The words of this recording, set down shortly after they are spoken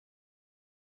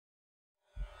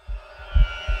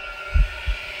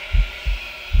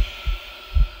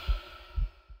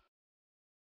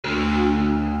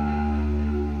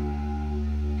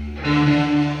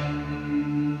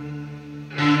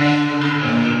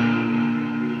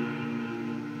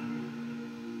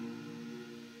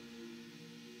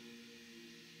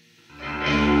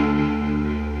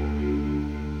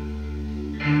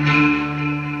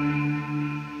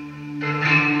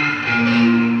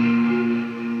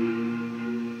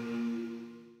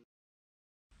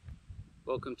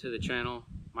Welcome to the channel.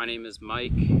 My name is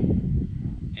Mike,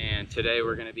 and today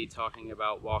we're going to be talking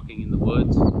about walking in the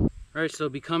woods. Alright, so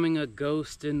becoming a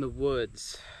ghost in the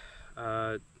woods,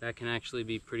 that can actually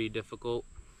be pretty difficult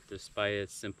despite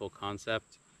its simple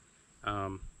concept.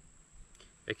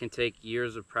 It can take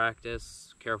years of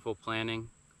practice, careful planning,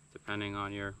 depending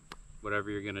on whatever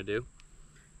you're going to do.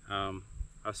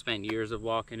 I've spent years of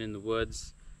walking in the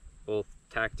woods, both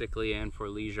tactically and for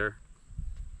leisure.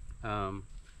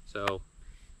 So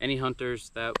any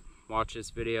hunters that watch this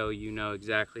video, you know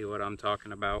exactly what I'm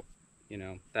talking about. You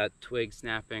know, that twig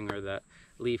snapping or that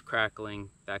leaf crackling,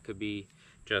 that could be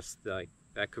just like,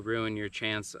 that could ruin your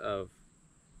chance of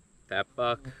that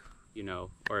buck, you know,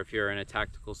 or if you're in a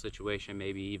tactical situation,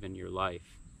 maybe even your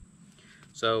life.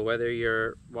 So whether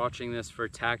you're watching this for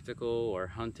tactical or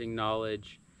hunting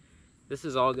knowledge, this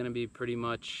is all going to be pretty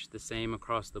much the same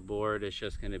across the board. It's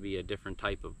just going to be a different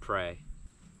type of prey.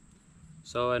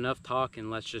 So enough talk,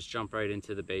 and let's just jump right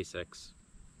into the basics.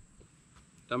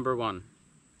 Number one,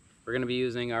 we're going to be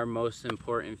using our most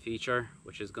important feature,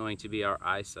 which is going to be our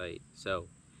eyesight. So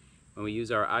when we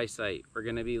use our eyesight, we're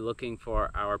going to be looking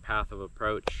for our path of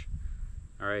approach.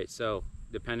 Alright, so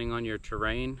depending on your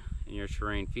terrain and your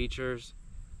terrain features,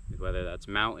 whether that's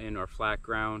mountain or flat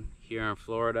ground, here in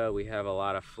Florida we have a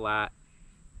lot of flat,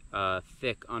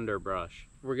 thick underbrush.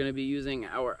 We're going to be using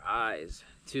our eyes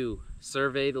to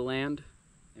survey the land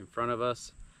in front of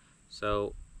us.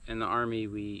 So in the Army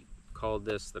we called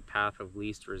this the path of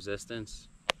least resistance.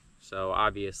 So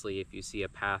obviously if you see a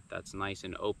path that's nice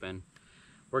and open,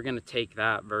 we're going to take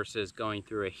that versus going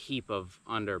through a heap of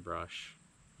underbrush,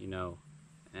 you know.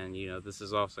 And you know, this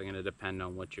is also going to depend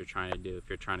on what you're trying to do. If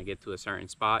you're trying to get to a certain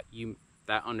spot,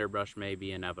 that underbrush may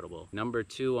be inevitable. Number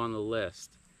two on the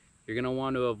list, you're going to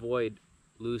want to avoid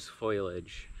loose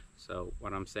foliage. So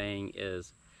what I'm saying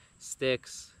is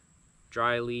sticks,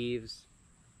 dry leaves,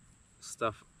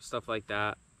 stuff like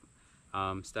that.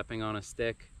 Stepping on a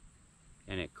stick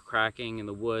and it cracking in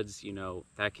the woods, you know,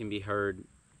 that can be heard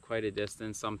quite a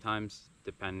distance sometimes,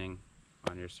 depending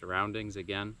on your surroundings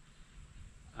again.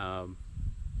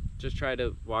 Just try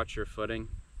to watch your footing.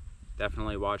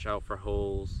 Definitely watch out for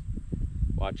holes.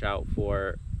 Watch out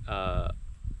for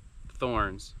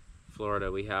thorns.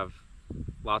 Florida, we have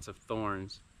lots of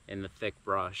thorns in the thick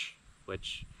brush,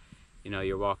 which, you know,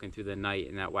 you're walking through the night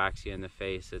and that whacks you in the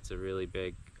face. It's a really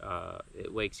big,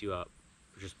 it wakes you up.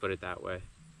 Just put it that way.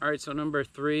 All right, so number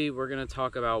three, we're gonna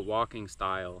talk about walking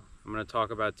style. I'm gonna talk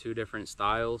about two different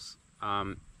styles,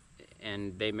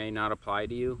 and they may not apply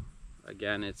to you.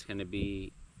 Again, it's gonna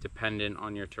be dependent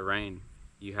on your terrain.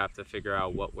 You have to figure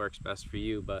out what works best for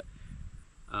you, but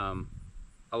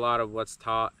a lot of what's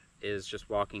taught is just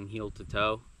walking heel to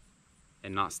toe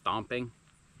and not stomping.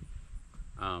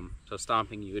 So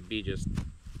stomping, you would be just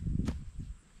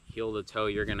heel to toe.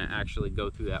 You're gonna actually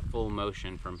go through that full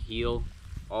motion from heel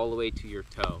all the way to your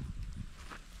toe.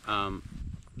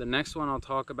 The next one I'll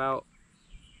talk about,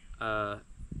 and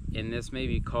this may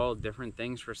be called different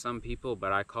things for some people,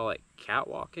 but I call it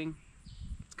catwalking.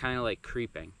 It's kind of like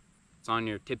creeping. It's on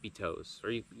your tippy toes,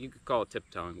 or you could call it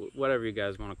tiptoeing, whatever you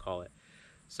guys want to call it.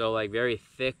 So like very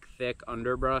thick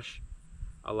underbrush.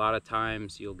 A lot of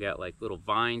times you'll get like little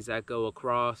vines that go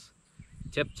across.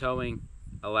 Tiptoeing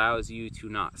allows you to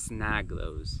not snag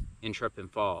those and trip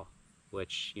and fall,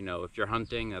 which, you know, if you're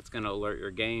hunting, that's going to alert your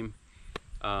game.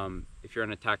 If you're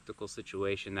in a tactical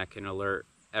situation, that can alert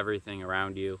everything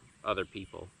around you, other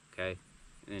people, okay?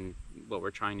 And what we're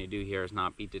trying to do here is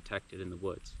not be detected in the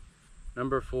woods.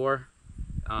 Number four,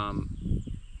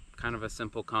 kind of a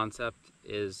simple concept,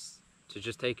 is to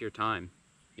just take your time.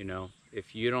 You know,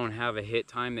 if you don't have a hit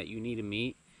time that you need to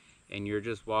meet and you're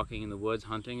just walking in the woods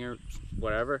hunting or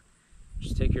whatever,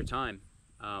 just take your time.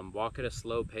 Walk at a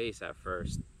slow pace at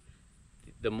first.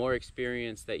 The more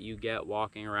experience that you get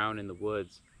walking around in the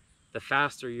woods, the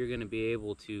faster you're going to be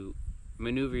able to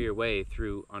maneuver your way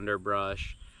through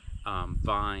underbrush,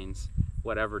 vines,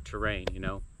 whatever terrain, you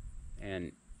know.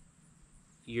 And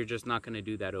you're just not going to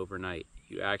do that overnight.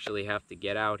 You actually have to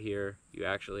get out here. You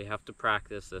actually have to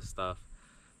practice this stuff.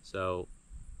 So,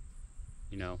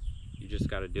 you know, you just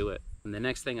got to do it. And the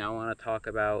next thing I want to talk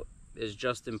about is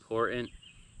just important,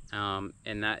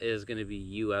 and that is going to be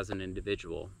you as an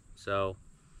individual. So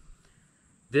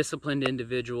disciplined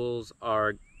individuals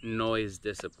are noise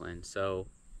disciplined. So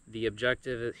the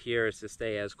objective here is to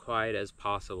stay as quiet as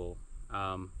possible.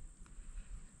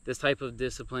 This type of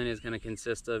discipline is going to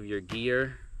consist of your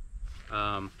gear,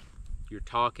 your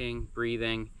talking,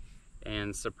 breathing,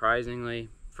 and surprisingly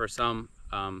for some,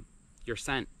 your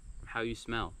scent, how you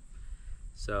smell.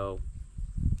 So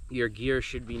your gear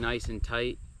should be nice and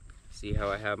tight. See how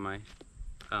I have my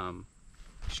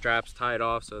straps tied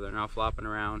off so they're not flopping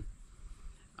around.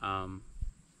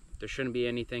 There shouldn't be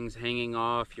anything hanging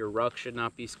off. Your ruck should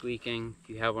not be squeaking. If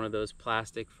you have one of those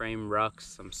plastic frame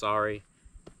rucks, I'm sorry.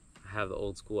 I have the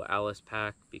old school Alice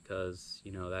pack because,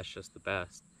 you know, that's just the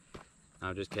best. No,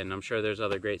 I'm just kidding. I'm sure there's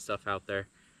other great stuff out there.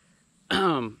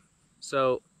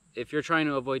 So if you're trying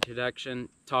to avoid detection,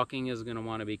 talking is going to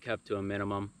want to be kept to a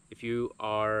minimum. If you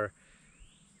are,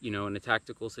 you know, in a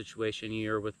tactical situation,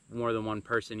 you're with more than one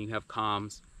person, you have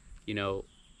comms, you know,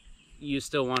 you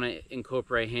still want to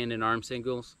incorporate hand and arm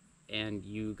signals, and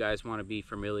you guys want to be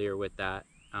familiar with that.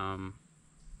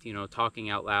 You know, talking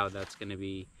out loud, that's going to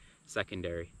be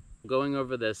secondary. Going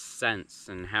over the scents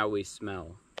and how we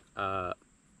smell. One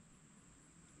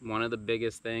of the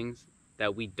biggest things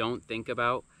that we don't think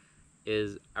about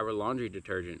is our laundry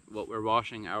detergent, what we're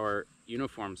washing our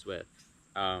uniforms with.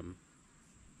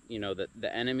 You know,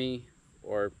 the enemy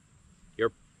or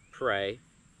your prey,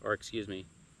 or excuse me,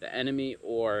 the enemy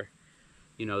or,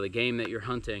 you know, the game that you're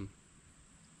hunting,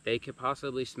 they could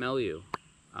possibly smell you.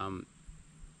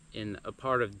 And a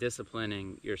part of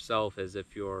disciplining yourself is,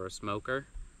 if you're a smoker,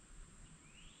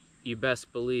 you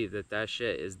best believe that that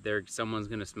shit is there. Someone's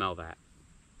gonna smell that.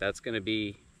 That's gonna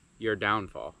be your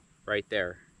downfall right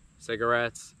there.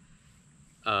 Cigarettes,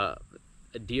 a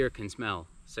deer can smell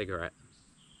cigarette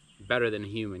better than a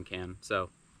human can, so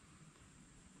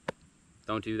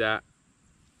don't do that.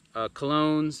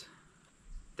 Colognes,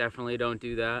 definitely don't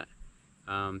do that.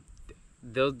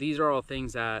 These are all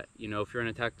things that, you know, if you're in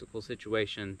a tactical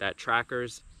situation, that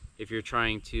trackers, if you're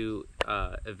trying to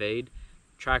evade,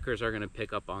 trackers are going to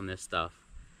pick up on this stuff.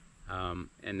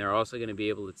 And they're also going to be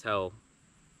able to tell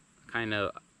kind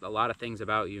of a lot of things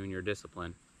about you and your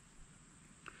discipline.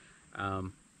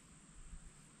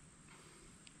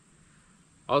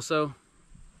 Also,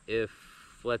 if,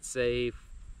 let's say,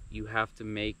 you have to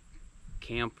make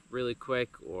camp really quick,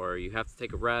 or you have to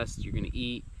take a rest, you're going to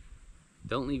eat,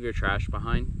 don't leave your trash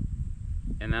behind.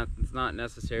 And that's not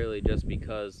necessarily just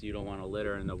because you don't want to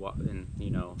litter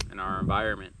in our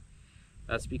environment.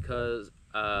 That's because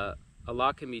a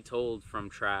lot can be told from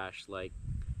trash, like,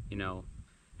 you know,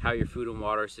 how your food and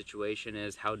water situation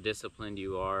is, how disciplined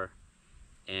you are,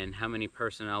 and how many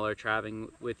personnel are traveling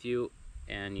with you.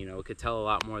 And, you know, it could tell a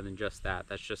lot more than just that.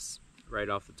 That's just right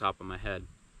off the top of my head.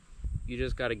 You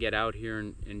just got to get out here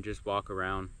and just walk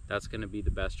around. That's going to be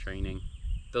the best training.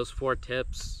 Those 4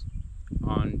 tips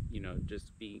on, you know,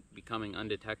 just becoming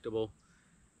undetectable,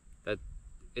 that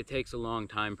it takes a long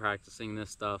time practicing this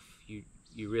stuff.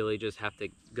 You really just have to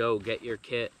go get your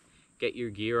kit, get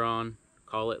your gear on,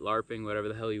 call it LARPing, whatever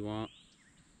the hell you want.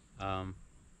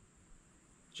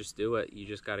 Just do it. You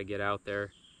just got to get out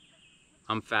there.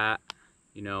 I'm fat,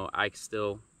 you know, I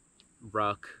still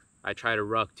ruck. I try to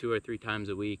ruck 2 or 3 times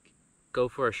a week. Go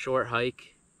for a short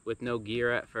hike with no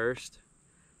gear at first.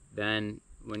 Then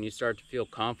when you start to feel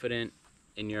confident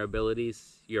in your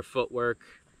abilities, your footwork,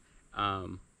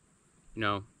 you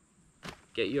know,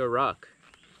 get you a ruck.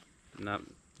 Not,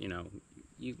 you know,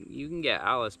 you can get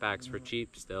Alice packs for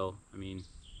cheap still. I mean,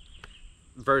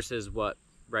 versus what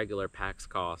regular packs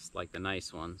cost, like the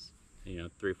nice ones, you know,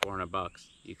 $300-400 bucks.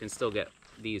 You can still get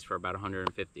these for about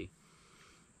 150.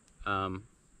 And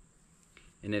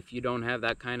if you don't have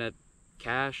that kind of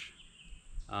cash,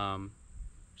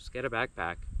 just get a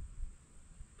backpack.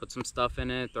 Put some stuff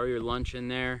in it, throw your lunch in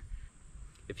there.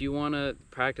 If you want to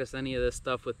practice any of this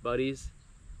stuff with buddies,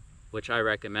 which I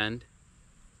recommend,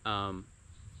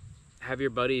 have your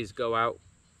buddies go out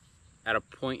at a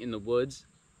point in the woods.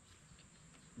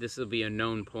 This will be a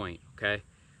known point, okay?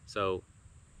 So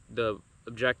the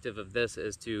objective of this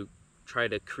is to try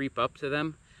to creep up to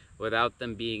them without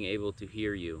them being able to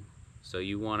hear you. So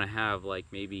you want to have like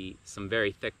maybe some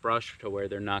very thick brush to where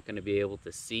they're not going to be able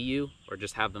to see you, or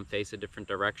just have them face a different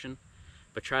direction.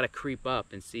 But try to creep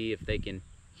up and see if they can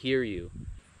hear you.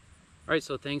 Alright,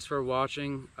 so thanks for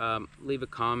watching. Leave a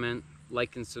comment,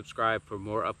 like and subscribe for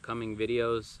more upcoming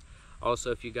videos.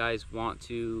 Also, if you guys want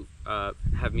to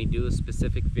have me do a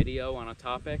specific video on a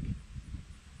topic,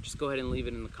 just go ahead and leave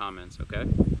it in the comments, okay?